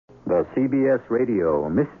The CBS Radio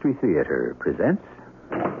Mystery Theater presents...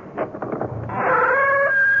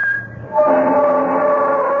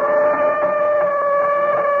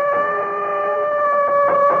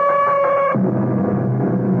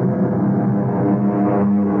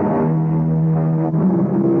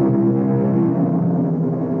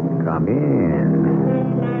 Come in.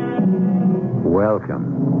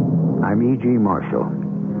 Welcome. I'm E.G. Marshall.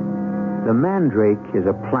 The Mandrake is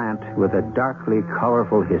a plant with a darkly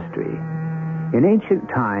colorful history. In ancient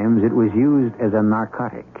times, it was used as a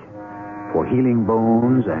narcotic for healing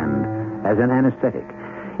bones and as an anesthetic.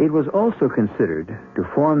 It was also considered to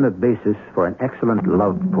form the basis for an excellent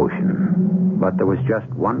love potion. But there was just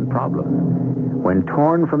one problem. When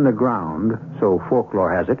torn from the ground, so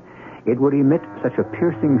folklore has it, it would emit such a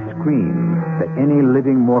piercing scream that any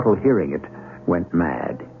living mortal hearing it went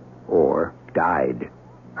mad or died.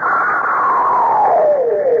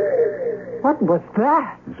 What was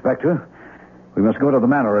that? Inspector, we must go to the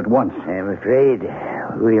manor at once. I'm afraid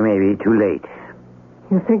we may be too late.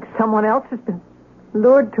 You think someone else has been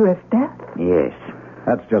lured to his death? Yes.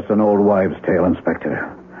 That's just an old wives' tale,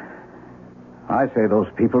 Inspector. I say those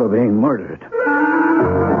people are being murdered.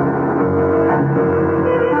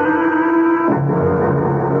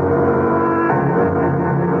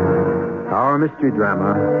 Our mystery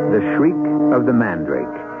drama, The Shriek of the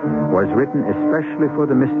Mandrake, was written especially for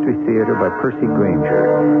the Mystery Theater by Percy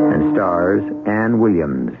Granger and stars Ann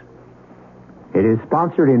Williams. It is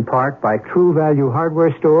sponsored in part by True Value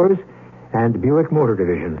Hardware Stores and Buick Motor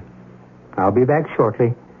Division. I'll be back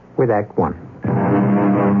shortly with Act One.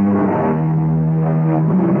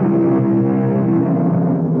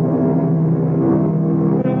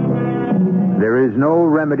 There is no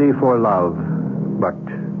remedy for love but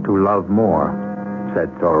to love more, said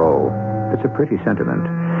Thoreau. It's a pretty sentiment,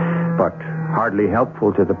 but hardly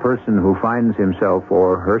helpful to the person who finds himself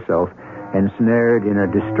or herself ensnared in a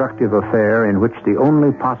destructive affair in which the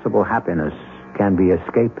only possible happiness can be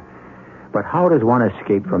escape. But how does one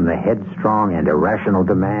escape from the headstrong and irrational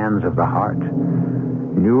demands of the heart?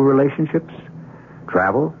 New relationships?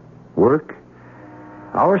 Travel? Work?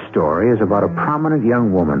 Our story is about a prominent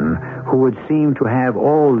young woman who would seem to have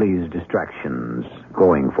all these distractions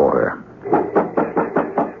going for her.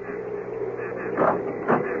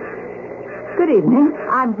 Good evening.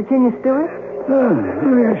 I'm Virginia Stewart.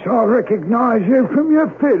 Yes, I recognize you from your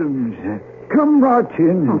films. Come right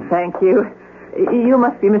in. Oh, thank you. You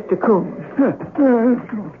must be Mr. Coombs.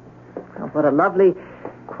 Oh, what a lovely,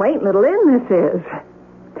 quaint little inn this is.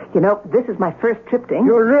 You know, this is my first trip to England.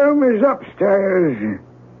 Your room is upstairs.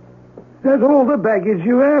 That's all the baggage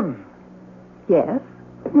you have? Yes.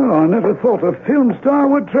 Well, I never thought a film star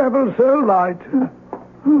would travel so light.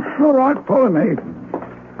 All right, follow me.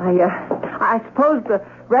 I suppose the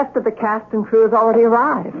rest of the cast and crew has already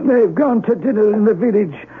arrived. They've gone to dinner in the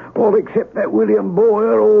village, all except that William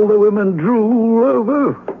Boyer all the women drool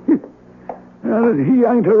over. He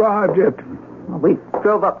ain't arrived yet. Well, we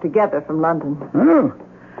drove up together from London. Oh.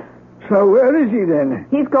 So where is he then?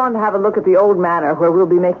 He's gone to have a look at the old manor where we'll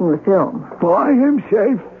be making the film. By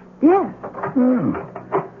himself? Yes. Oh.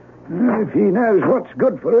 If he knows what's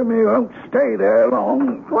good for him, he won't stay there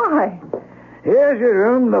long. Why? Here's your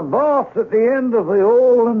room, the bath at the end of the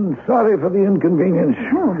hall, and sorry for the inconvenience.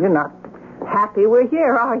 Oh, you're not happy we're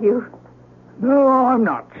here, are you? No, I'm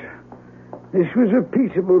not. This was a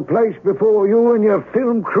peaceable place before you and your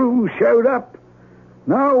film crew showed up.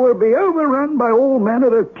 Now we'll be overrun by all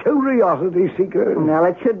manner of curiosity seekers. Well,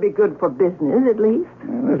 it should be good for business, at least.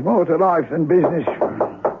 There's more to life than business.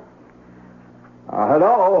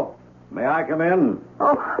 Hello? May I come in?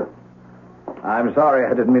 Oh. I'm sorry, I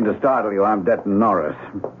didn't mean to startle you. I'm Detton Norris.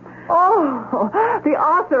 Oh, the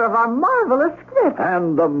author of our marvelous script.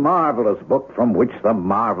 And the marvelous book from which the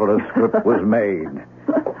marvelous script was made.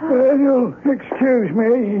 You'll excuse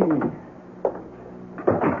me.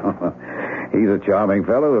 He's a charming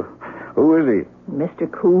fellow. Who is he?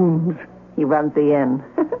 Mr. Coombs. He runs the inn.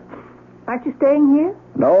 Aren't you staying here?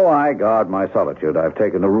 No, I guard my solitude. I've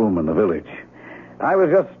taken a room in the village. I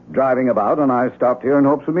was just driving about, and I stopped here in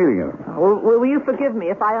hopes of meeting you. Oh, will you forgive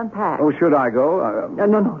me if I unpack? Oh, should I go?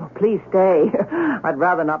 No. Please stay. I'd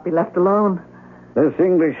rather not be left alone. This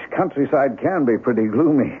English countryside can be pretty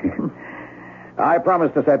gloomy. I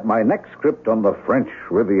promise to set my next script on the French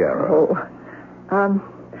Riviera.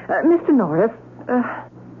 Mr. Norris,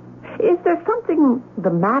 is there something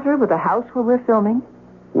the matter with the house where we're filming?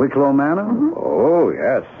 Wicklow Manor? Mm-hmm. Oh,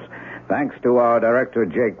 yes. Thanks to our director,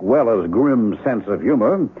 Jake Weller's grim sense of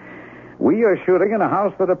humor, we are shooting in a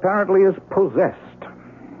house that apparently is possessed.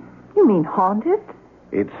 You mean haunted?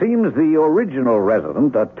 It seems the original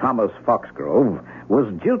resident, a Thomas Foxgrove, was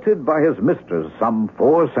jilted by his mistress some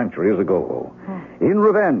 4 centuries ago. In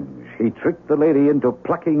revenge, he tricked the lady into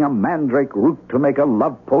plucking a mandrake root to make a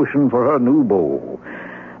love potion for her new beau.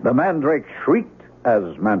 The mandrake shrieked,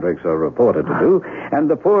 as mandrakes are reported to do, and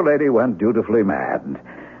the poor lady went dutifully mad.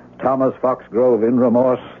 Thomas Foxgrove, in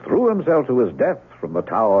remorse, threw himself to his death from the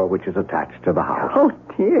tower which is attached to the house. Oh,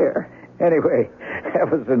 dear. Anyway,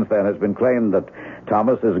 ever since then it's been claimed that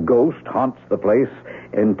Thomas's ghost haunts the place,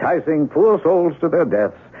 enticing poor souls to their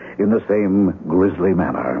deaths in the same grisly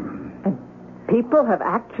manner. And people have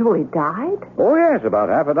actually died? Oh, yes, about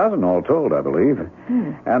half a dozen all told, I believe.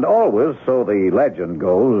 And always, so the legend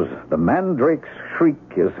goes, the mandrake's shriek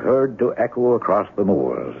is heard to echo across the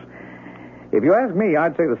moors. If you ask me,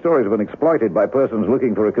 I'd say the stories have been exploited by persons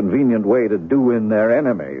looking for a convenient way to do in their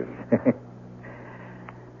enemies.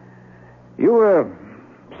 You were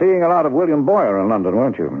seeing a lot of William Boyer in London,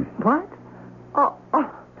 weren't you? What? Oh,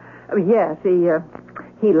 yes,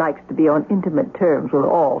 he likes to be on intimate terms with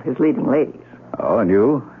all his leading ladies. Oh, and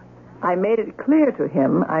you? I made it clear to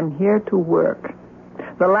him I'm here to work.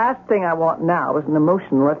 The last thing I want now is an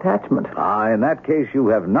emotional attachment. In that case, you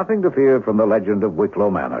have nothing to fear from the legend of Wicklow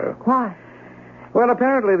Manor. Why? Well,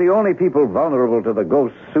 apparently the only people vulnerable to the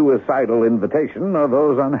ghost's suicidal invitation are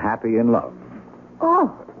those unhappy in love.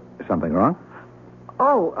 Oh. Something wrong?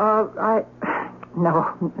 No,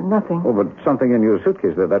 nothing. Oh, but something in your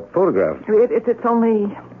suitcase there, that photograph. It's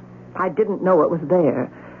only... I didn't know it was there.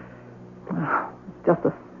 Just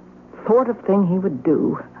the sort of thing he would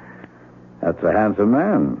do. That's a handsome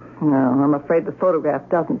man. No, I'm afraid the photograph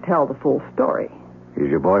doesn't tell the full story. He's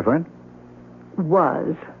your boyfriend?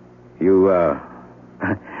 Was. You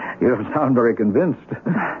don't sound very convinced.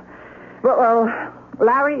 Well,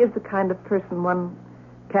 Larry is the kind of person one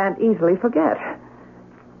can't easily forget.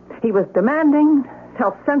 He was demanding,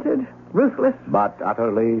 self-centered, ruthless. But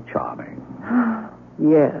utterly charming.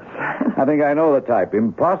 Yes. I think I know the type.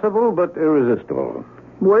 Impossible, but irresistible.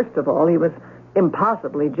 Worst of all, he was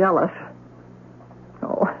impossibly jealous.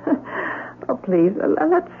 Oh, please,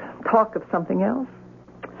 let's talk of something else.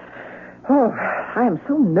 Oh, I am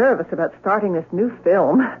so nervous about starting this new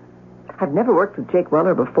film. I've never worked with Jake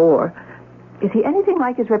Weller before. Is he anything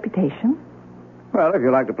like his reputation? Well, if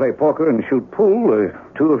you like to play poker and shoot pool, the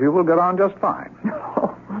two of you will get on just fine.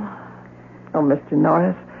 Oh, Mr.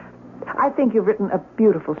 Norris, I think you've written a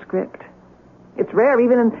beautiful script. It's rare,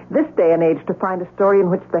 even in this day and age, to find a story in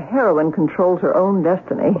which the heroine controls her own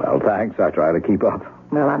destiny. Well, thanks. I try to keep up.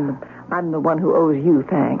 Well, I'm the one who owes you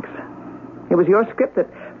thanks. It was your script that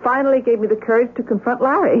finally gave me the courage to confront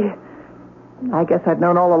Larry. I guess I'd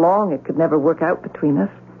known all along it could never work out between us.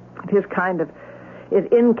 His kind is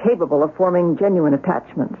incapable of forming genuine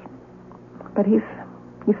attachments. But he's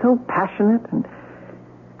so passionate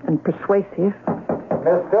and persuasive.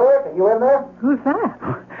 Miss Stewart, are you in there? Who's that?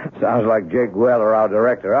 Sounds like Jake Weller, our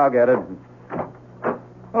director. I'll get it.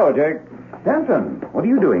 Hello, Jake. Denton, what are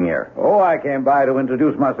you doing here? Oh, I came by to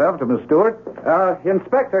introduce myself to Miss Stewart.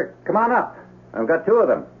 Inspector, come on up. I've got 2 of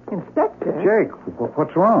them. Inspector? Jake,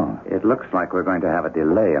 what's wrong? It looks like we're going to have a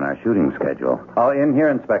delay in our shooting schedule. Oh, in here,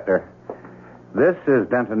 Inspector. This is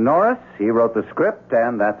Denton Norris. He wrote the script,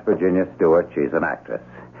 and that's Virginia Stewart. She's an actress.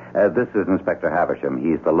 This is Inspector Havisham.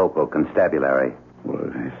 He's the local constabulary. Well,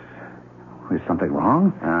 is something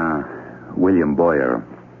wrong? William Boyer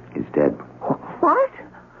is dead. What?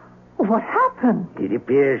 What happened? It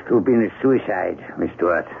appears to have been a suicide, Miss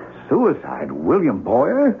Stewart. Suicide? William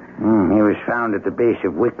Boyer? He was found at the base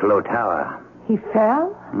of Wicklow Tower. He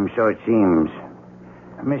fell? So it seems.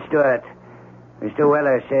 Miss Stewart, Mr.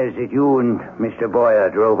 Weller says that you and Mr. Boyer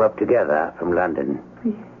drove up together from London.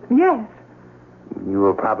 Yes. You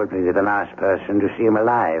were probably the last person to see him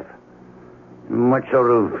alive. What sort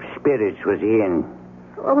of spirits was he in?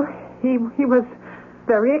 Oh, he was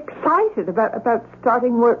very excited about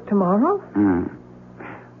starting work tomorrow.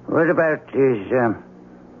 What about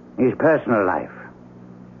his personal life?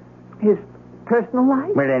 His personal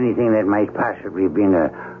life? Well, anything that might possibly have been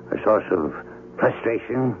a source of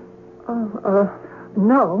frustration?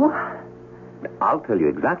 No. I'll tell you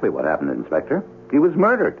exactly what happened, Inspector. He was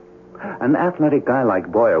murdered. An athletic guy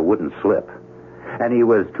like Boyer wouldn't slip. And he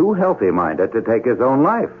was too healthy-minded to take his own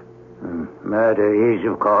life. Murder is,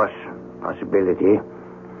 of course, a possibility.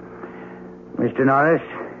 Mr. Norris,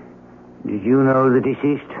 did you know the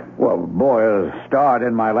deceased? Well, Boyer starred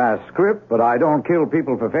in my last script, but I don't kill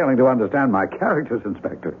people for failing to understand my characters,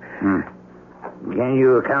 Inspector. Can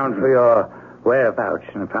you account for your whereabouts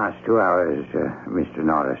in the past 2 hours, Mr.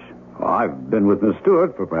 Norris? Well, I've been with Miss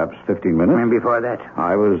Stewart for perhaps 15 minutes. And before that?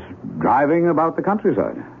 I was driving about the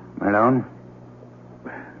countryside. Alone?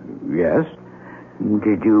 Yes.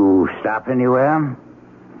 Did you stop anywhere?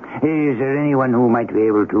 Is there anyone who might be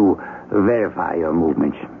able to verify your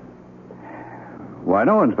movements? Why,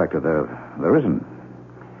 no, Inspector. There isn't.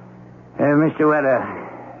 Mr. Weller,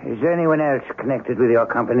 is there anyone else connected with your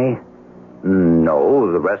company?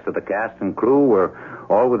 No, the rest of the cast and crew were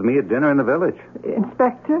all with me at dinner in the village.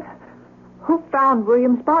 Inspector, who found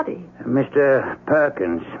William's body? Mr.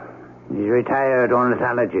 Perkins. He's a retired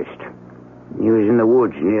ornithologist. He was in the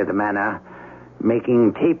woods near the manor,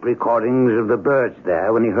 making tape recordings of the birds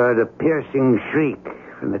there when he heard a piercing shriek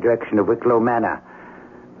from the direction of Wicklow Manor.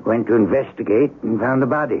 Went to investigate and found the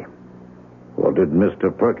body. Well, did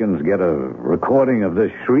Mr. Perkins get a recording of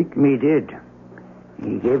this shriek? He did.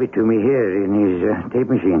 He gave it to me here in his tape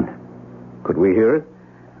machine. Could we hear it?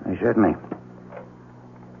 Certainly.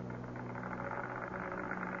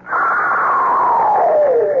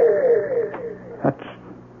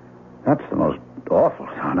 That's the most awful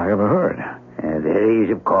sound I ever heard. There is,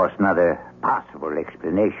 of course, another possible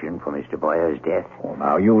explanation for Mr. Boyer's death. Well,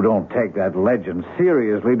 now, you don't take that legend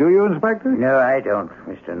seriously, do you, Inspector? No, I don't,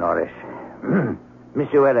 Mr. Norris.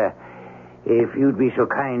 Mr. Weller, if you'd be so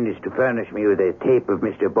kind as to furnish me with a tape of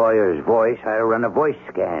Mr. Boyer's voice, I'll run a voice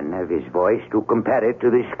scan of his voice to compare it to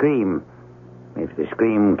the scream. If the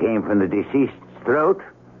scream came from the deceased's throat,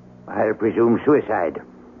 I'll presume suicide.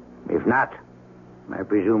 If not, I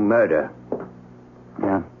presume murder.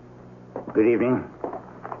 Yeah. Good evening.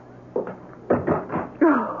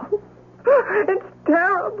 Oh, it's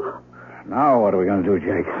terrible. Now what are we going to do,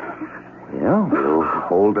 Jake? Yeah, we'll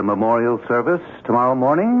hold a memorial service tomorrow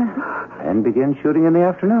morning and begin shooting in the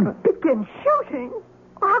afternoon. Begin shooting?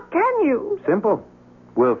 How can you? Simple.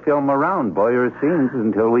 We'll film around Boyer's scenes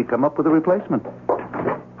until we come up with a replacement.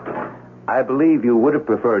 I believe you would have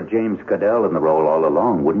preferred James Caddell in the role all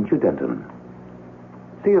along, wouldn't you, Denton?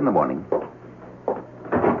 See you in the morning.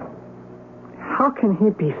 How can he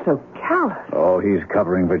be so callous? Oh, he's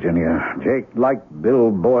covering Virginia. Jake liked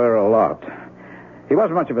Bill Boyer a lot. He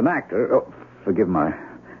wasn't much of an actor. Oh, forgive my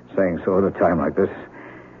saying so at a time like this.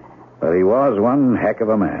 But he was one heck of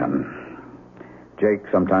a man. Jake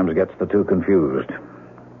sometimes gets the two confused.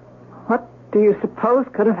 What do you suppose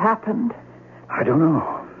could have happened? I don't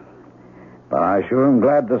know. But I sure am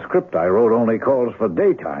glad the script I wrote only calls for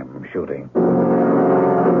daytime shooting.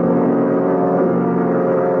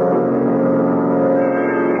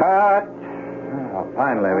 Cut! Oh,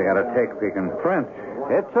 finally, we got a take we can print.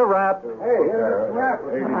 It's a wrap.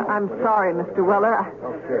 I'm sorry, Mr. Weller.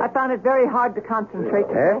 I found it very hard to concentrate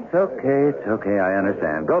today. It's okay. I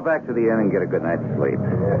understand. Go back to the inn and get a good night's sleep.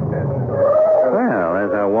 Well,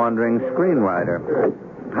 there's our wandering screenwriter.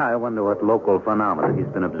 I wonder what local phenomena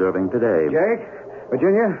he's been observing today. Jake?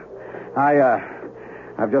 Virginia?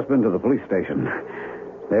 I've just been to the police station.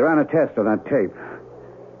 They ran a test on that tape.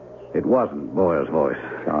 It wasn't Boyer's voice.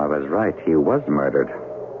 So I was right. He was murdered.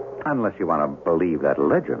 Unless you want to believe that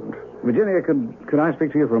legend. Virginia, could I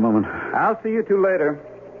speak to you for a moment? I'll see you two later.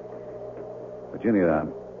 Virginia,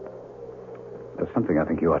 there's something I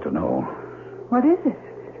think you ought to know. What is it?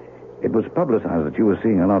 It was publicized that you were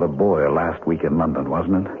seeing a lot of Boyer last week in London,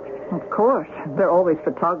 wasn't it? Of course. There are always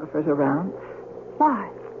photographers around. Why?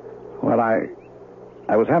 Well, I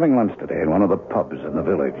was having lunch today in one of the pubs in the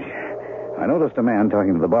village. I noticed a man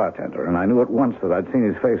talking to the bartender, and I knew at once that I'd seen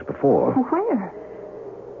his face before. Where?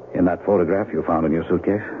 In that photograph you found in your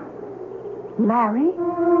suitcase. Larry?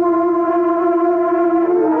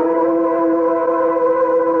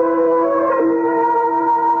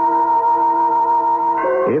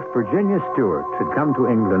 If Virginia Stewart had come to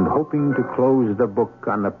England hoping to close the book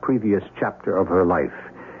on the previous chapter of her life,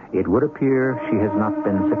 it would appear she has not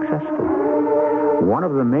been successful. One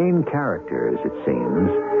of the main characters, it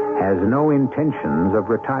seems, has no intentions of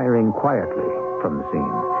retiring quietly from the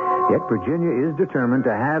scene. Yet Virginia is determined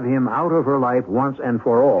to have him out of her life once and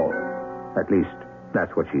for all. At least,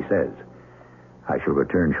 that's what she says. I shall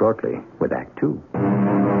return shortly with Act 2.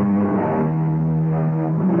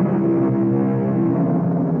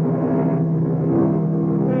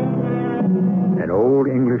 An old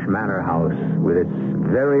English manor house with its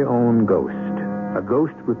very own ghost. A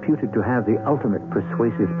ghost reputed to have the ultimate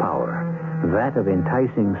persuasive power, that of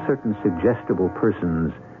enticing certain suggestible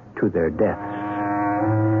persons to their deaths.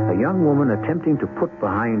 A young woman attempting to put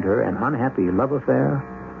behind her an unhappy love affair.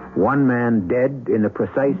 One man dead in the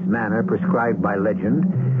precise manner prescribed by legend.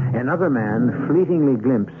 Another man fleetingly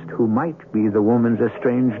glimpsed who might be the woman's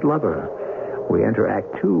estranged lover. We enter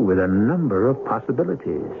Act 2 with a number of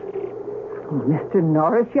possibilities. Oh, Mr.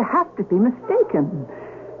 Norris, you have to be mistaken.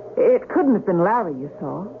 It couldn't have been Larry you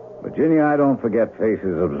saw. Virginia, I don't forget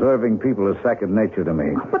faces. Observing people is second nature to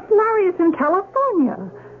me. But Larry is in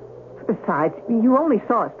California. Besides, you only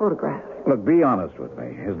saw his photograph. Look, be honest with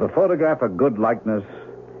me. Is the photograph a good likeness?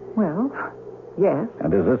 Well, yes.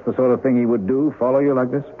 And is this the sort of thing he would do, follow you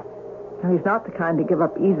like this? No, he's not the kind to give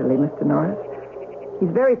up easily, Mr. Norris.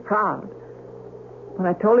 He's very proud. When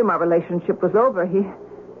I told him our relationship was over, he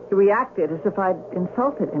reacted as if I'd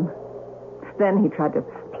insulted him. Then he tried to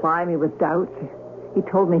ply me with doubts. He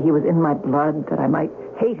told me he was in my blood, that I might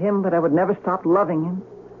hate him, but I would never stop loving him.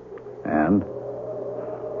 And?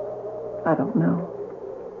 I don't know.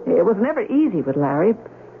 It was never easy with Larry,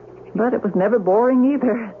 but it was never boring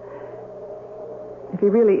either. If he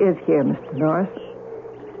really is here, Mr. Norris,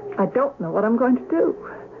 I don't know what I'm going to do.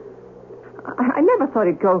 I never thought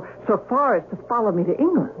he'd go so far as to follow me to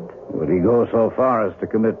England. Would he go so far as to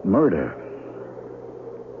commit murder?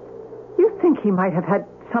 You think he might have had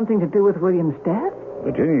something to do with William's death?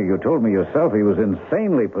 Virginia, you told me yourself he was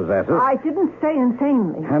insanely possessive. I didn't say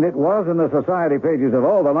insanely. And it was in the society pages of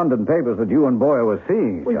all the London papers that you and Boyer were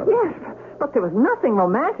seeing each other. Yes, but there was nothing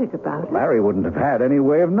romantic about it. Larry wouldn't have had any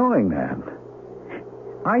way of knowing that.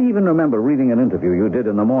 I even remember reading an interview you did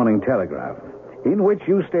in the Morning Telegraph, in which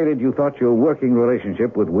you stated you thought your working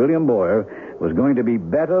relationship with William Boyer was going to be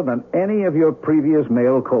better than any of your previous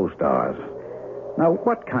male co-stars. Now,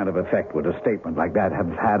 what kind of effect would a statement like that have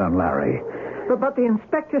had on Larry? But the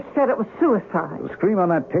inspector said it was suicide. The scream on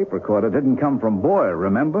that tape recorder didn't come from Boyer,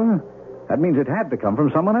 remember? That means it had to come from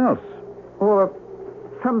someone else. Or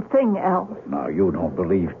something else. Now, you don't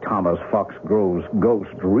believe Thomas Foxgrove's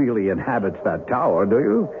ghost really inhabits that tower, do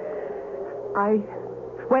you? I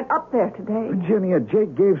went up there today. Virginia,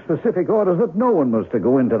 Jake gave specific orders that no one was to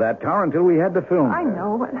go into that tower until we had the film. I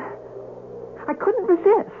know, but I couldn't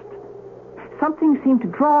resist. Something seemed to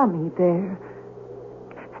draw me there.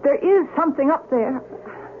 There is something up there.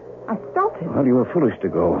 I felt it. Well, you were foolish to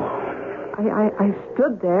go. I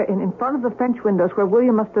stood there in front of the French windows where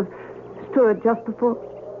William must have stood just before.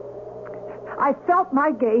 I felt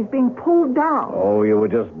my gaze being pulled down. Oh, you were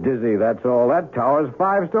just dizzy, that's all. That tower's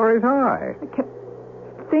 5 stories high. I kept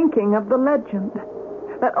thinking of the legend,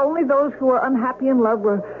 that only those who were unhappy in love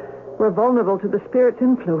were vulnerable to the spirit's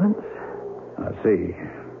influence. I see.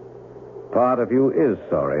 Part of you is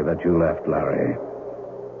sorry that you left Larry.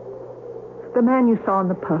 The man you saw in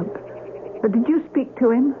the pub. But did you speak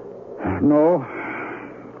to him? No.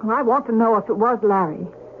 Well, I want to know if it was Larry.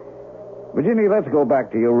 Virginia, let's go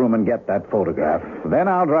back to your room and get that photograph. Then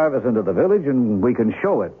I'll drive us into the village and we can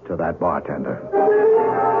show it to that bartender.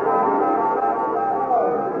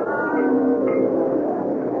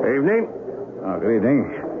 Evening. Oh, good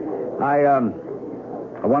evening.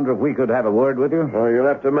 I wonder if we could have a word with you. Oh, you'll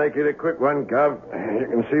have to make it a quick one, Gov. You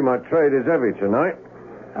can see my trade is heavy tonight.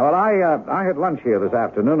 Well, I had lunch here this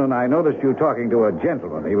afternoon, and I noticed you talking to a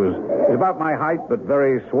gentleman. He was about my height, but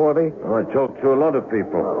very swarthy. Oh, I talked to a lot of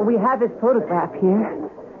people. We have his photograph here.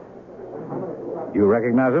 You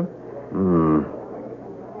recognize him?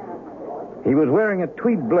 He was wearing a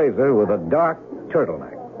tweed blazer with a dark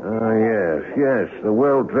turtleneck. Oh, yes, the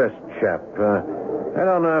well-dressed chap. Had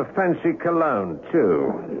on a fancy cologne, too.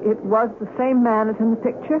 It was the same man as in the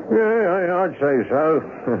picture? Yeah, I'd say so.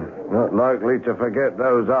 Not likely to forget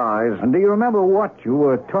those eyes. And do you remember what you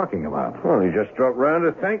were talking about? Well, he just dropped round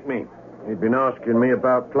to thank me. He'd been asking me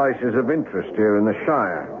about places of interest here in the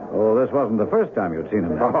Shire. Oh, this wasn't the first time you'd seen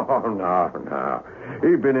him then. Oh, no.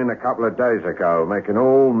 He'd been in a couple of days ago, making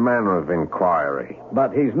all manner of inquiry.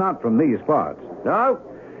 But he's not from these parts. No,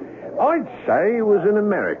 I'd say he was an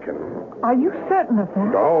American. Are you certain of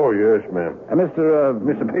that? Oh, yes, ma'am.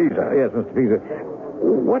 Mr. Peter. Yes, Mr. Peter.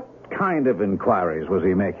 What kind of inquiries was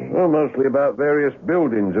he making? Well, mostly about various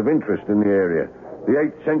buildings of interest in the area. The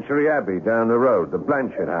 8th century abbey down the road, the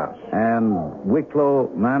Blanchard House. And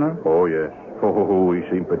Wicklow Manor? Oh, yes. Oh, he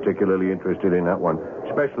seemed particularly interested in that one,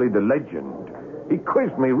 especially the legend. He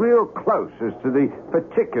quizzed me real close as to the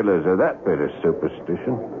particulars of that bit of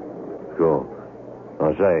superstition. Sure.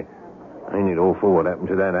 I say, ain't it awful what happened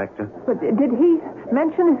to that actor? But did he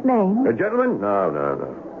mention his name? A gentleman? No.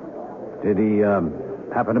 Did he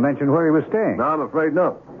happen to mention where he was staying? No, I'm afraid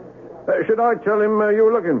not. Should I tell him you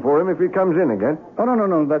were looking for him if he comes in again? Oh,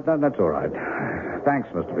 no. That's all right. Thanks,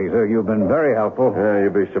 Mr. Peter. You've been very helpful. Yeah,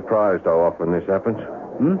 you'd be surprised how often this happens.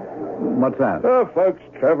 What's that? Folks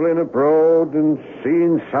traveling abroad and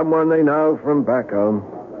seeing someone they know from back home.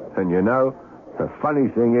 And you know, the funny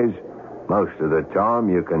thing is, most of the time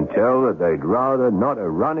you can tell that they'd rather not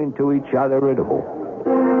have run into each other at all.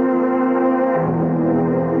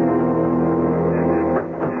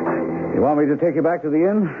 You want me to take you back to the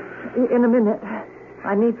inn? In a minute.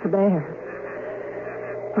 I need some air.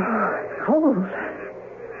 Oh, it's cold.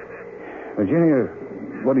 Virginia,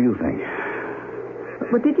 what do you think?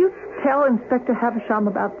 But did you tell Inspector Havisham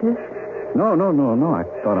about this? No. I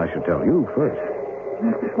thought I should tell you first.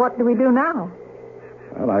 What do we do now?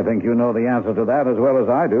 Well, I think you know the answer to that as well as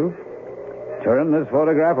I do. Turn this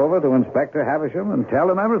photograph over to Inspector Havisham and tell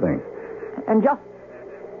him everything. And just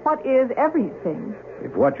what is everything?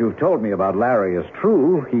 If what you've told me about Larry is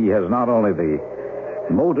true, he has not only the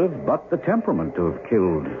motive, but the temperament to have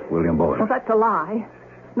killed William Boyle. Well, that's a lie.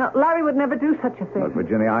 No, Larry would never do such a thing. Look,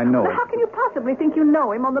 Virginia, I know But it. how can you possibly think you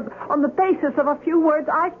know him on the basis of a few words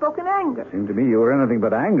I spoke in anger? It seemed to me you were anything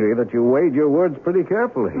but angry, that you weighed your words pretty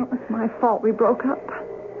carefully. Oh, it's my fault we broke up.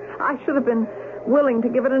 I should have been willing to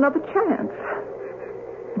give it another chance.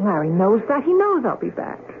 Larry knows that. He knows I'll be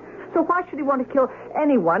back. So why should he want to kill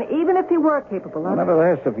anyone, even if he were capable of it?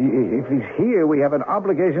 Nevertheless, if he's here, we have an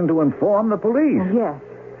obligation to inform the police. Oh, yes.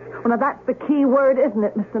 Well, now that's the key word, isn't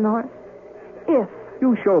it, Mr. Norris? If.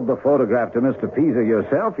 You showed the photograph to Mr. Peaser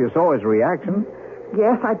yourself. You saw his reaction.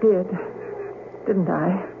 Yes, I did. Didn't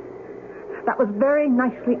I? That was very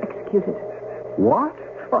nicely executed. What?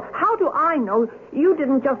 Well, how do I know you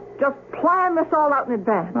didn't just plan this all out in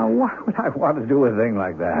advance? Now, why would I want to do a thing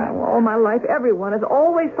like that? Well, all my life, everyone has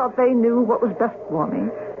always thought they knew what was best for me.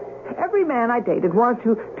 Every man I dated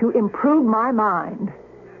wanted to improve my mind.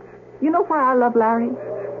 You know why I love Larry?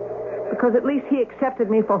 Because at least he accepted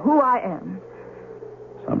me for who I am.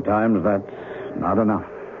 Sometimes that's not enough.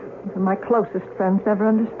 Even my closest friends never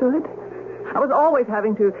understood. I was always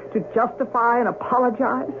having to justify and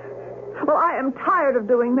apologize. Well, I am tired of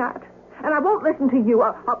doing that. And I won't listen to you,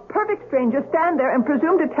 a perfect stranger, stand there and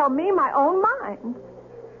presume to tell me my own mind.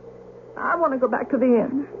 I want to go back to the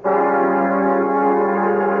inn.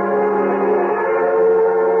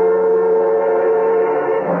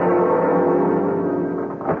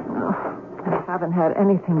 I haven't had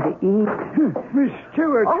anything to eat. Miss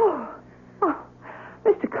Stewart. Oh,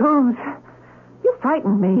 Mr. Coombs, you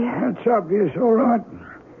frightened me. That's obvious, all right.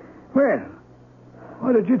 Well,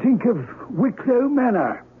 what did you think of Wicklow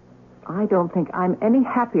Manor? I don't think I'm any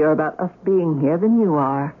happier about us being here than you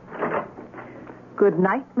are. Good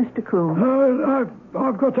night, Mr. Coombs.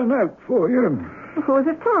 I've got a note for you. Who is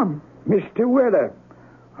it from? Mr. Weller.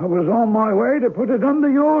 I was on my way to put it under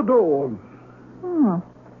your door. Oh,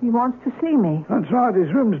 he wants to see me. That's right.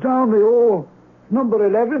 His room's down the hall, number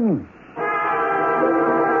 11.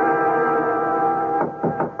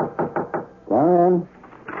 Go on.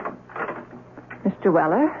 Mr.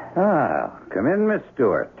 Weller? Ah, come in, Miss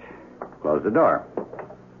Stewart. Close the door.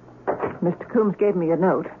 Mr. Coombs gave me a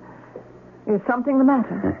note. Is something the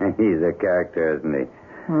matter? He's a character, isn't he?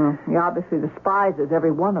 He obviously despises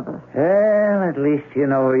every one of us. Well, at least you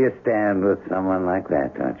know where you stand with someone like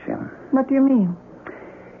that, don't you? What do you mean?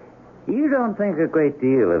 You don't think a great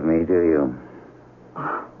deal of me, do you?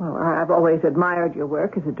 Well, I've always admired your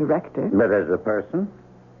work as a director. But as a person?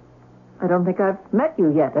 I don't think I've met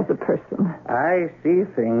you yet as a person. I see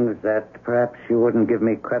things that perhaps you wouldn't give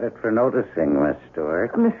me credit for noticing, Miss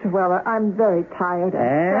Stewart. Mr. Weller, I'm very tired.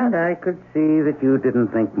 And I could see that you didn't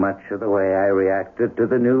think much of the way I reacted to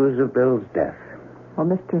the news of Bill's death. Well,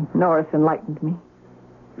 Mr. Norris enlightened me.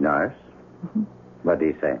 Norris? Mm-hmm. What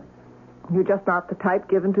did he say? You're just not the type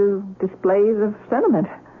given to displays of sentiment.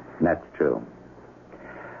 That's true.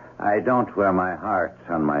 I don't wear my heart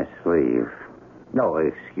on my sleeve. No,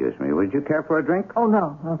 excuse me. Would you care for a drink? Oh,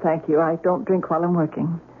 no. No, thank you. I don't drink while I'm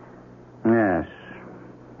working. Yes.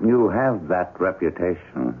 You have that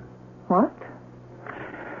reputation. What?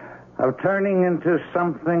 Of turning into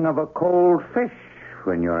something of a cold fish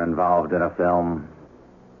when you're involved in a film.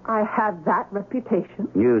 I have that reputation.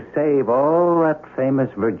 You save all that famous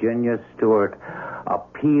Virginia Stewart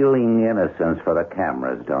appealing innocence for the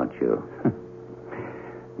cameras, don't you?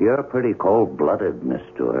 You're pretty cold-blooded, Miss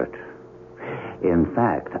Stewart. In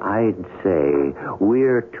fact, I'd say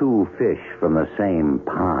we're two fish from the same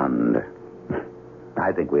pond.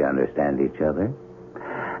 I think we understand each other.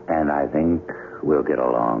 And I think we'll get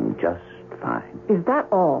along just fine. Is that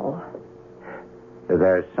all?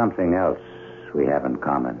 There's something else we have in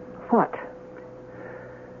common. What?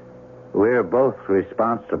 We're both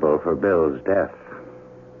responsible for Bill's death.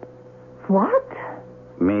 What?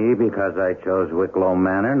 Me, because I chose Wicklow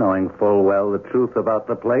Manor, knowing full well the truth about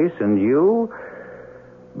the place, and you,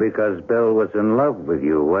 because Bill was in love with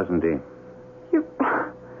you, wasn't he?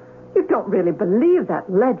 You don't really believe that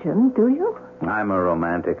legend, do you? I'm a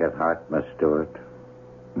romantic at heart, Miss Stewart.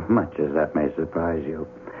 Much as that may surprise you.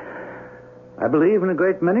 I believe in a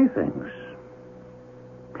great many things.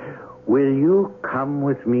 Will you come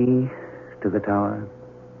with me to the tower?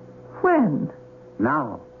 When?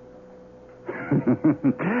 Now.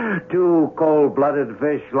 Two cold-blooded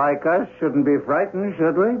fish like us shouldn't be frightened,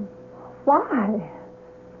 should we? Why?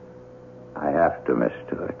 I have to, Miss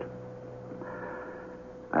Stewart.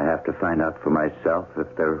 I have to find out for myself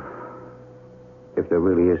if there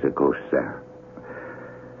really is a ghost there.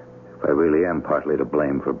 If I really am partly to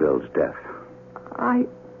blame for Bill's death. I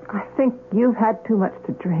think you've had too much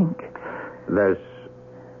to drink. There's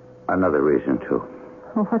another reason, too.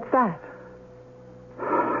 Well, what's that?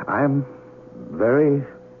 I'm very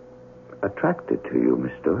attracted to you,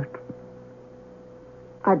 Miss Stewart.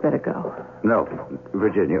 I'd better go. No,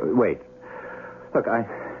 Virginia, wait. Look,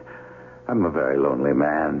 I'm a very lonely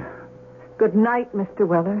man. Good night, Mr.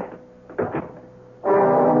 Weller.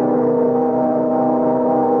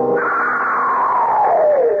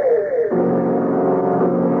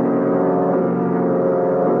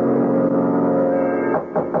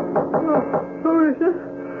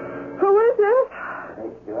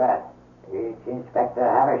 It's Inspector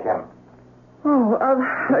Havisham. Oh,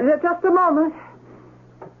 just a moment.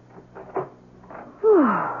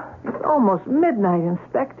 It's almost midnight,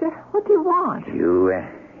 Inspector. What do you want? You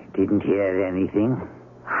didn't hear anything?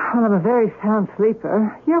 Well, I'm a very sound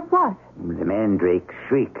sleeper. You're what? The Mandrake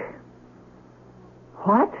Shriek.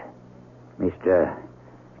 What? Mr.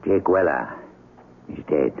 Jake Weller is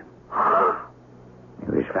dead.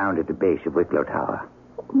 He was found at the base of Wicklow Tower.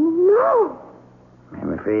 No.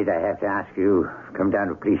 I'm afraid I have to ask you to come down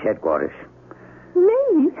to police headquarters.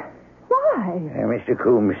 Me? Why? Mr.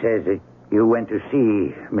 Coombs says that you went to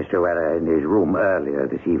see Mr. Weller in his room earlier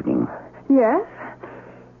this evening. Yes?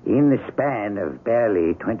 In the span of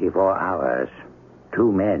barely 24 hours,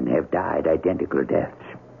 2 men have died identical deaths.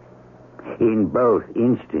 In both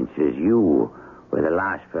instances, you were the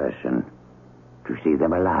last person to see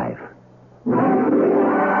them alive.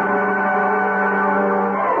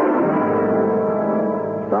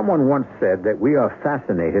 Someone once said that we are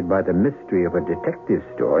fascinated by the mystery of a detective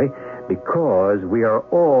story because we are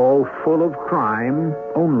all full of crime,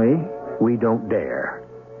 only we don't dare.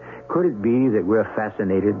 Could it be that we're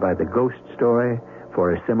fascinated by the ghost story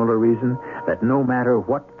for a similar reason? That no matter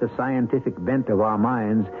what the scientific bent of our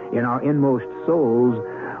minds, in our inmost souls,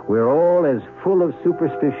 we're all as full of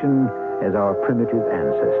superstition as our primitive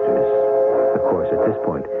ancestors. Of course, at this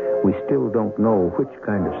point, we still don't know which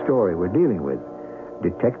kind of story we're dealing with,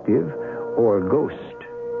 detective or ghost.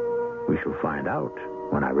 We shall find out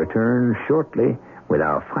when I return shortly with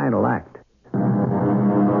our final act.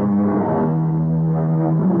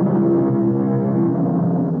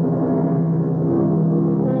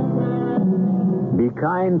 Be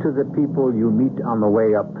kind to the people you meet on the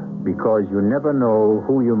way up, because you never know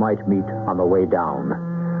who you might meet on the way down.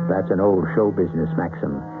 That's an old show business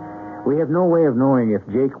maxim. We have no way of knowing if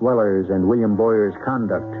Jake Weller's and William Boyer's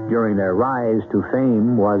conduct during their rise to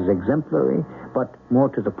fame was exemplary, but more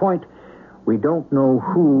to the point, we don't know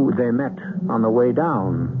who they met on the way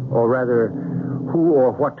down, or rather, who or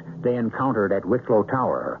what they encountered at Wicklow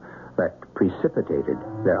Tower that precipitated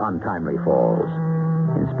their untimely falls.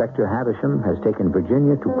 Inspector Havisham has taken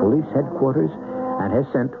Virginia to police headquarters and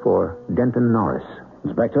has sent for Denton Norris.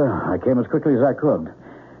 Inspector, I came as quickly as I could.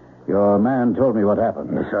 Your man told me what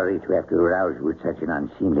happened. Sorry to have to arouse you at such an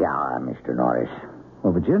unseemly hour, Mr. Norris.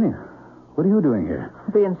 Well, Virginia, what are you doing here?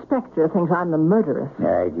 The inspector thinks I'm the murderess.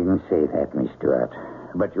 I didn't say that, Miss Stewart.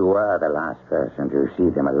 But you are the last person to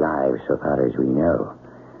see them alive, so far as we know.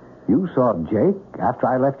 You saw Jake after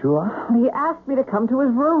I left you off? He asked me to come to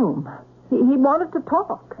his room. He wanted to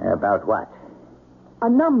talk. About what? A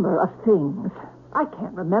number of things. I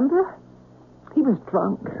can't remember. He was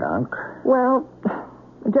drunk. Drunk? Well,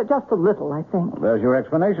 just a little, I think. Well, there's your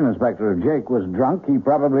explanation, Inspector. If Jake was drunk, he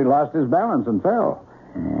probably lost his balance and fell.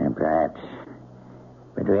 Perhaps.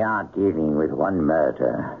 But we aren't dealing with one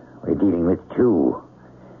murder. We're dealing with 2.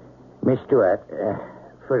 Miss Stewart,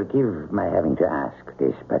 forgive my having to ask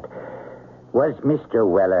this, but was Mr.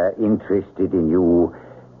 Weller interested in you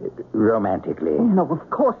romantically? No, of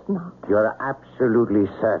course not. You're absolutely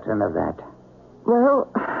certain of that? Well,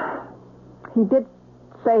 he did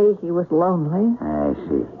say he was lonely. I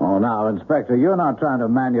see. Oh, now, Inspector, you're not trying to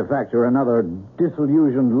manufacture another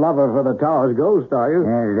disillusioned lover for the tower's ghost, are you?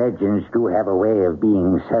 Legends do have a way of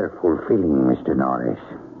being self-fulfilling, Mr. Norris.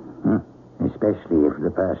 Especially if the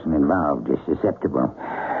person involved is susceptible.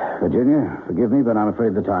 Virginia, forgive me, but I'm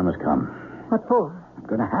afraid the time has come. What for? I'm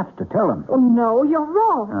going to have to tell him. Oh, no, you're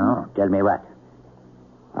wrong. Oh, tell me what?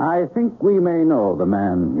 I think we may know the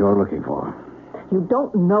man you're looking for. You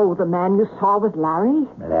don't know the man you saw with Larry?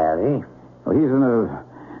 Larry? Well, he's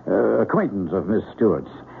an acquaintance of Miss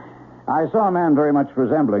Stewart's. I saw a man very much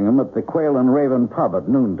resembling him at the Quail and Raven pub at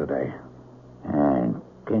noon today. And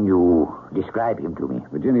can you describe him to me?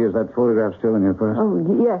 Virginia, is that photograph still in your purse? Oh,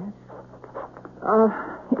 yes.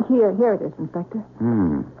 Here it is, Inspector.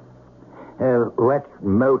 What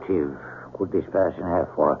motive could this person have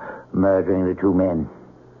for murdering the two men?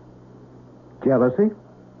 Jealousy?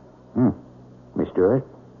 Miss Stewart,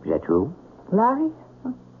 is that true? Larry?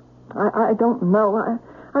 I don't know.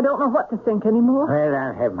 I don't know what to think anymore. Well,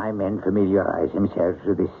 I'll have my men familiarize themselves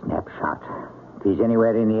with this snapshot. If he's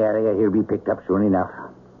anywhere in the area, he'll be picked up soon enough.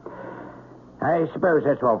 I suppose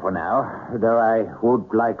that's all for now, though I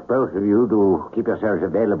would like both of you to keep yourselves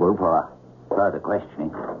available for further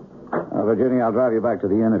questioning. Virginia, I'll drive you back to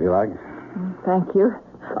the inn if you like. Thank you.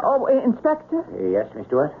 Oh, Inspector? Yes, Miss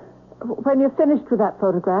Stewart? When you're finished with that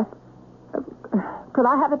photograph, could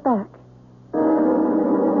I have it back?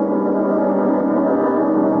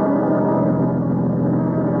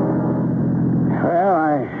 Well,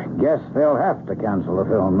 I guess they'll have to cancel the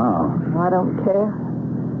film now. I don't care.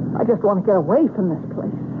 I just want to get away from this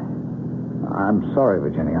place. I'm sorry,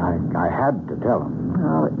 Virginia. I had to tell him.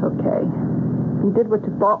 Oh, it's okay. You did what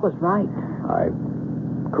you thought was right. I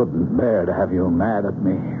couldn't bear to have you mad at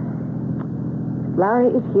me. If Larry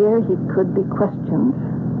is here, he could be questioned.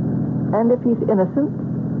 And if he's innocent,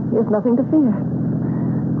 he has nothing to fear.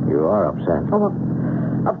 You are upset. Oh,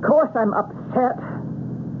 of course I'm upset.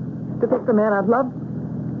 To think the man I've loved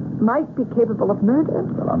might be capable of murder.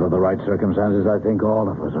 Well, under the right circumstances, I think all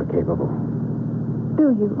of us are capable. Do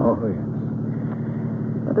you? Oh, yes.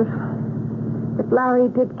 But if Larry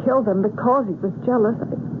did kill them because he was jealous,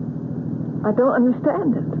 I don't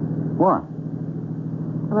understand it. What?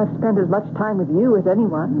 Well, I've spent as much time with you as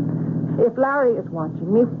anyone. If Larry is watching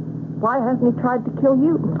me, why hasn't he tried to kill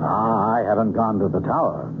you? I haven't gone to the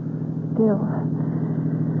tower. Still,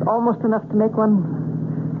 it's almost enough to make one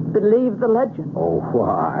believe the legend. Oh,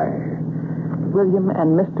 why? William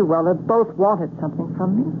and Mr. Weller both wanted something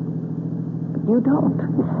from me. But you don't.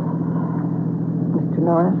 Mr.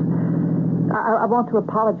 Norris, I want to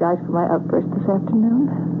apologize for my outburst this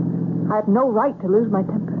afternoon. I have no right to lose my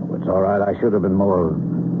temper. Oh, it's all right. I should have been more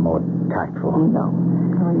tactful. No.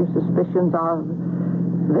 Your suspicions are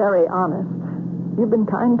very honest. You've been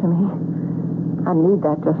kind to me. I need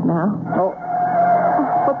that just now. Oh.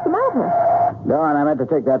 What's the matter? Darn, I meant to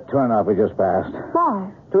take that turnoff we just passed.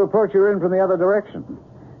 Why? To approach your inn from the other direction.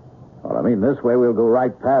 Well, I mean, this way we'll go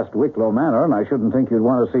right past Wicklow Manor, and I shouldn't think you'd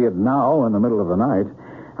want to see it now in the middle of the night.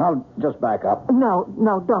 I'll just back up. No,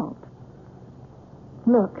 don't.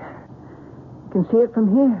 Look. You can see it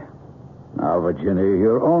from here. Now, Virginia,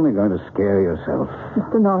 you're only going to scare yourself.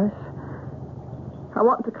 Mr. Norris, I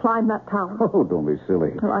want to climb that tower. Oh, don't be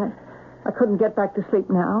silly. Well, I couldn't get back to sleep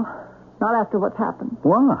now. Not after what's happened.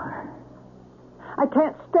 Why? I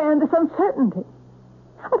can't stand this uncertainty.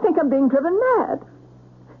 I think I'm being driven mad.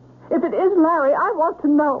 If it is Larry, I want to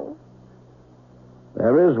know.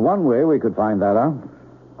 There is one way we could find that out.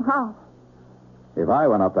 How? If I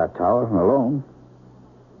went up that tower alone.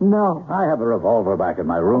 No. I have a revolver back in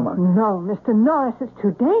my room. No, Mr. Norris, it's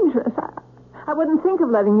too dangerous. I wouldn't think of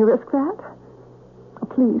letting you risk that. Oh,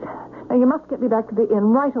 please. Now, you must get me back to the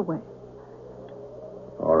inn right away.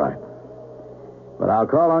 All right. But I'll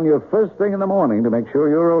call on you first thing in the morning to make sure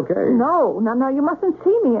you're okay. No, you mustn't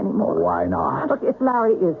see me anymore. Oh, why not? Look, if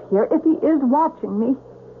Larry is here, if he is watching me,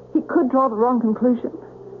 he could draw the wrong conclusion.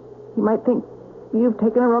 He might think you've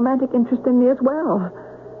taken a romantic interest in me as well.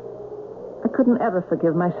 I couldn't ever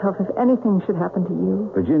forgive myself if anything should happen to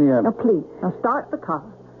you. Virginia... Now, please, start the car.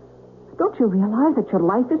 Don't you realize that your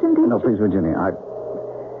life is in danger? No, please, Virginia,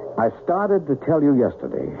 I started to tell you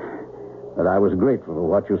yesterday that I was grateful for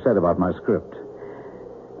what you said about my script.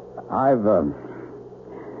 I've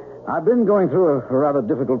been going through a rather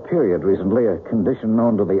difficult period recently, a condition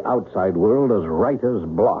known to the outside world as writer's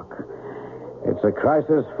block. It's a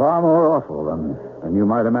crisis far more awful than you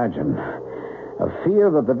might imagine. A fear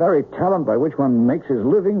that the very talent by which one makes his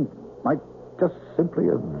living might just simply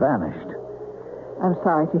have vanished. I'm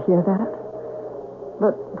sorry to hear that.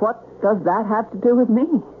 But what does that have to do with me?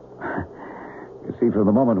 You see, from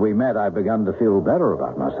the moment we met, I've begun to feel better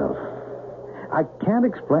about myself. I can't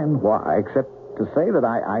explain why, except to say that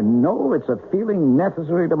I know it's a feeling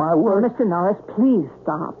necessary to my work. Oh, Mr. Norris, please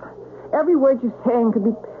stop. Every word you're saying could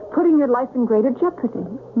be putting your life in greater jeopardy.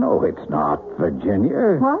 No, it's not,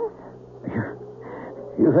 Virginia. What?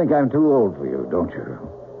 You think I'm too old for you, don't you?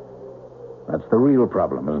 That's the real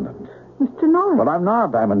problem, isn't it? Mr. Norris. But I'm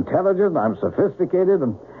not. I'm intelligent, I'm sophisticated,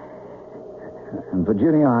 and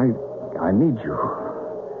Virginia, I need you.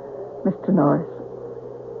 Mr. Norris,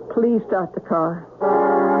 please start the car.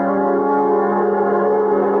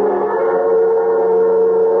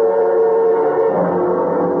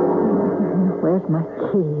 Where's my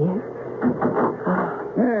key?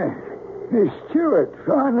 Hey, Stuart,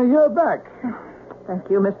 finally you're back. Thank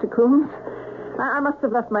you, Mr. Coombs. I must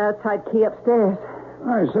have left my outside key upstairs.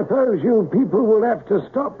 I suppose you people will have to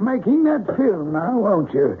stop making that film now,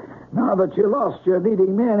 won't you? Now that you lost your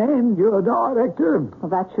leading man and your director. Well,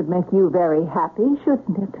 that should make you very happy,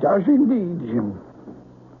 shouldn't it? Does indeed, Jim.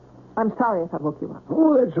 I'm sorry if I woke you up.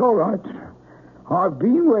 Oh, that's all right. I've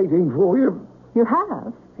been waiting for you. You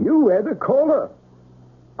have? You had a caller.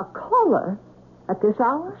 A caller? At this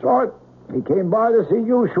hour? That's right. He came by to see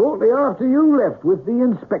you shortly after you left with the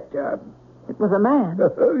inspector. It was a man.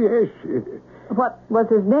 Oh, yes. What was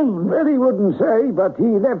his name? Well, he wouldn't say, but he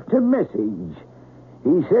left a message.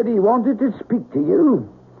 He said he wanted to speak to you,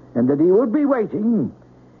 and that he would be waiting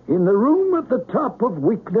in the room at the top of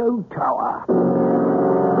Wicklow Tower.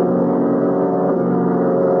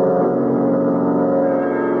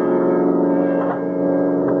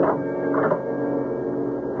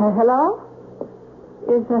 Hello?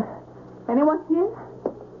 Is anyone here?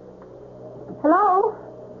 Hello?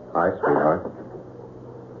 Hi, sweetheart.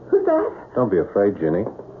 Who's that? Don't be afraid, Ginny.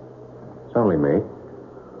 It's only me.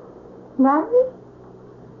 Larry?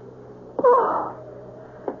 Oh,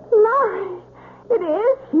 Larry, it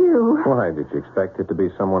is you. Why, did you expect it to be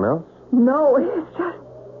someone else? No, it's just...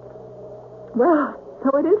 Well, so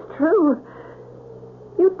it is true.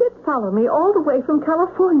 You did follow me all the way from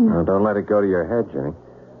California. Now, don't let it go to your head, Ginny.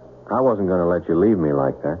 I wasn't going to let you leave me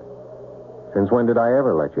like that. Since when did I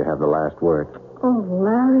ever let you have the last word? Oh,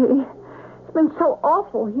 Larry, it's been so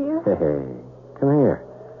awful here. Hey, come here.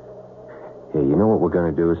 Here, you know what we're going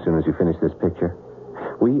to do as soon as you finish this picture?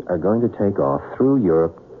 We are going to take off through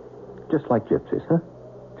Europe just like gypsies, huh?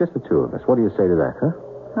 Just the two of us. What do you say to that, huh?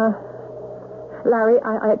 Larry,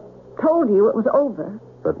 I told you it was over.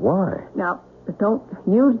 But why? Now, don't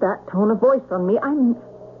use that tone of voice on me. I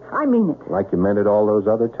mean it. Like you meant it all those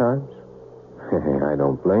other times? I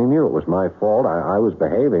don't blame you. It was my fault. I was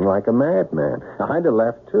behaving like a madman. I'd have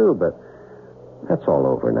left, too, but that's all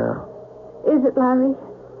over now. Is it, Larry?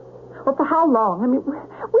 Well, for how long? I mean,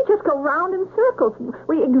 we just go round in circles.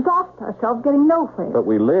 We exhaust ourselves getting nowhere. But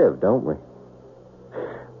we live, don't we?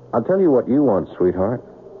 I'll tell you what you want, sweetheart,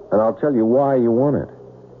 and I'll tell you why you want it.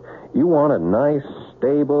 You want a nice,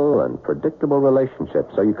 stable, and predictable relationship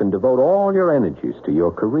so you can devote all your energies to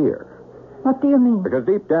your career. What do you mean? Because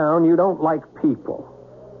deep down, you don't like people.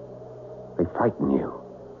 They frighten you.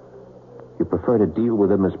 You prefer to deal with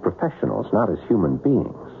them as professionals, not as human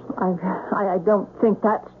beings. I don't think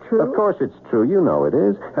that's true. Of course it's true. You know it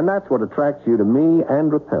is. And that's what attracts you to me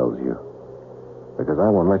and repels you. Because I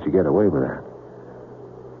won't let you get away with that.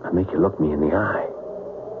 I make you look me in the eye.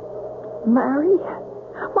 Larry,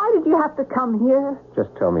 why did you have to come here? Just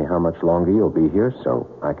tell me how much longer you'll be here so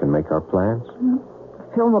I can make our plans. The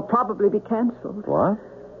film will probably be canceled. What?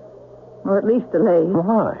 Or at least delayed.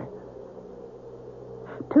 Why?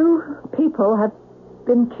 2 people have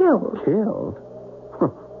been killed. Killed?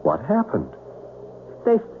 What happened?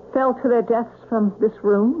 They fell to their deaths from this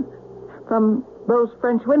room, from those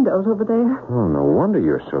French windows over there. Oh, no wonder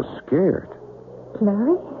you're so scared.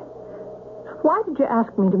 Larry, why did you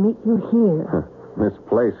ask me to meet you here? This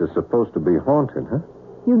place is supposed to be haunted, huh?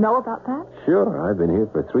 You know about that? Sure, I've been here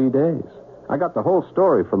for 3 days. I got the whole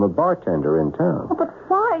story from a bartender in town. Oh, but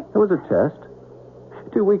why? It was a test.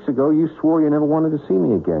 2 weeks ago, you swore you never wanted to see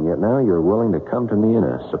me again, yet now you're willing to come to me in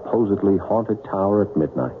a supposedly haunted tower at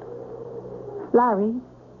midnight. Larry,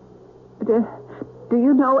 do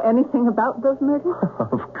you know anything about those murders?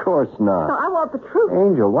 Of course not. No, I want the truth.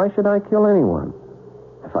 Angel, why should I kill anyone?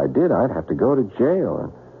 If I did, I'd have to go to jail,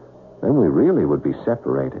 and then we really would be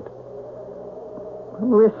separated.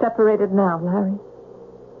 We're separated now, Larry.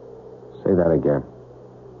 Say that again.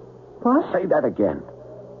 What? Say that again.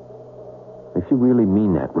 If you really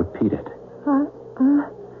mean that, repeat it.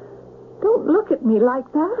 Don't look at me like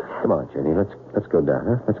that. Come on, Jenny. Let's go down,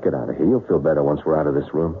 huh? Let's get out of here. You'll feel better once we're out of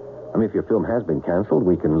this room. I mean, if your film has been canceled,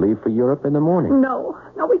 we can leave for Europe in the morning. No,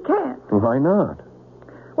 we can't. Why not?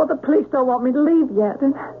 Well, the police don't want me to leave yet,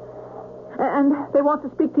 and they want to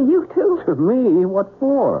speak to you, too. To me? What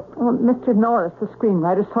for? Well, Mr. Norris, the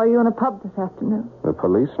screenwriter, saw you in a pub this afternoon. The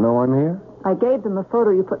police know I'm here? I gave them the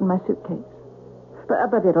photo you put in my suitcase.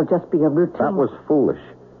 But it'll just be a routine. That was foolish.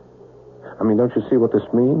 I mean, don't you see what this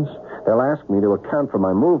means? They'll ask me to account for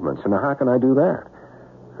my movements, and how can I do that?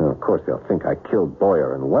 Well, of course, they'll think I killed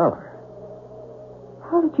Boyer and Weller.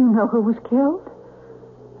 How did you know who was killed?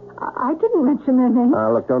 I didn't mention their name.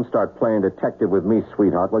 Look, don't start playing detective with me,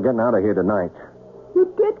 sweetheart. We're getting out of here tonight. You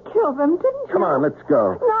did kill them, didn't you? Come on, let's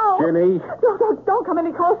go. No. Jenny. No, don't come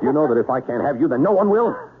any closer. You know that if I can't have you, then no one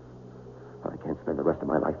will. I can't spend the rest of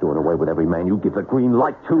my life doing away with every man you give the green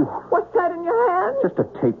light to. What's that in your hand? Just a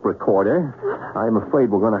tape recorder. I'm afraid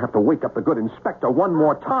we're going to have to wake up the good inspector one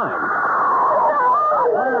more time.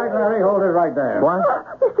 Larry. Hold it right there. What?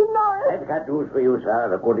 Mr. Norris. I've got news for you,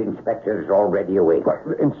 sir. The good inspector is already awake.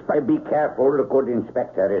 Be careful. The good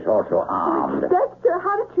inspector is also armed. Dexter,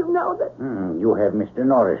 how did you know that? You have Mr.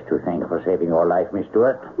 Norris to thank for saving your life, Miss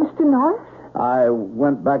Stewart. Mr. Norris? I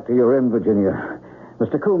went back to your inn, Virginia.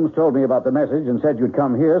 Mr. Coombs told me about the message and said you'd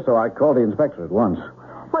come here, so I called the inspector at once.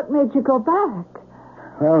 What made you go back?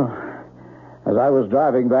 Well, as I was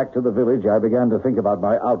driving back to the village, I began to think about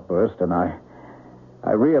my outburst, and I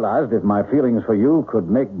realized if my feelings for you could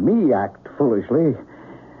make me act foolishly,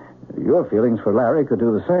 your feelings for Larry could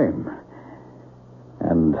do the same.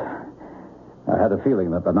 And I had a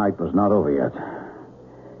feeling that the night was not over yet.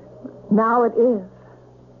 Now it is.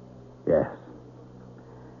 Yes.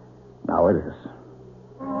 Now it is.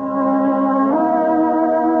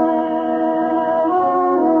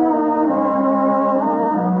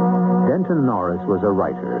 Denton Norris was a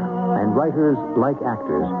writer, and writers, like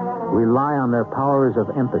actors, rely on their powers of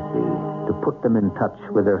empathy to put them in touch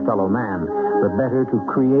with their fellow man, the better to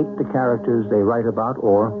create the characters they write about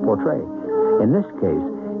or portray. In this case,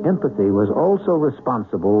 empathy was also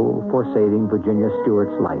responsible for saving Virginia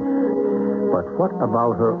Stewart's life. But what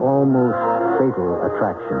about her almost fatal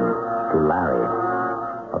attraction to Larry?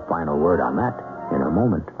 A final word on that in a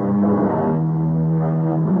moment.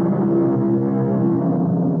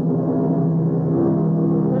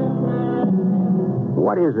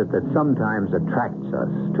 What is it that sometimes attracts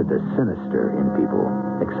us to the sinister in people?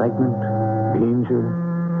 Excitement? Danger?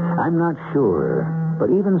 I'm not sure.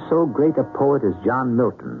 But even so great a poet as John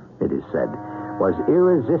Milton, it is said, was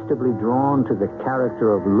irresistibly drawn to the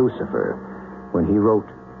character of Lucifer when he wrote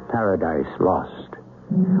Paradise Lost.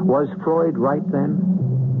 Was Freud right then,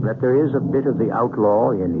 that there is a bit of the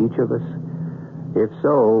outlaw in each of us? If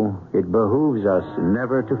so, it behooves us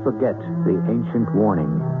never to forget the ancient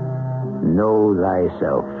warning, know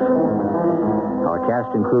thyself. Our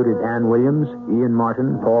cast included Ann Williams, Ian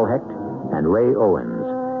Martin, Paul Hecht, and Ray Owens.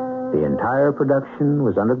 The entire production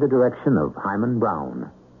was under the direction of Hyman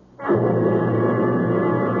Brown.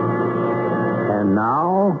 And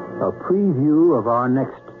now, a preview of our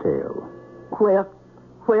next tale. Where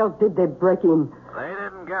did they break in? They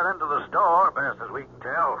didn't get into the store, best as we can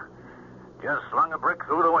tell. Just slung a brick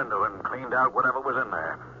through the window and cleaned out whatever was in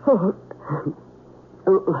there.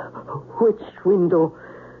 Which window?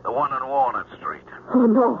 The one on Walnut Street. Oh,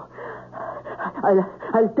 no.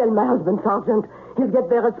 I'll tell my husband, Sergeant. He'll get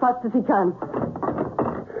there as fast as he can.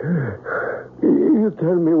 You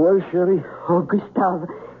tell me what, Sherry? Oh, Gustave.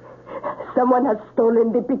 Someone has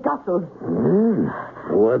stolen the Picassos.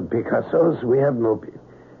 What Picassos? We have no...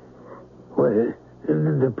 What,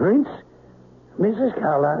 the prince? Mrs.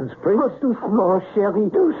 Carline's prince? Oh, too small, Sherry.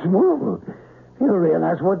 Too small? You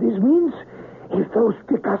realize what this means? If those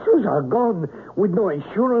Picassos are gone, with no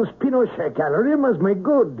insurance, Pinochet Gallery must make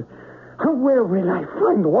good. And where will I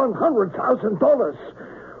find $100,000?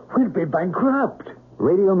 We'll be bankrupt.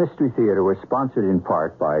 Radio Mystery Theater was sponsored in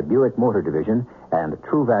part by Buick Motor Division and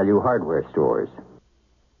True Value Hardware Stores.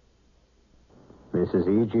 This is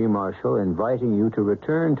E.G. Marshall inviting you to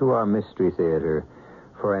return to our Mystery Theater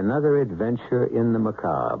for another adventure in the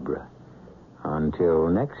macabre. Until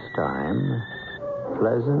next time,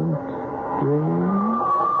 pleasant dreams.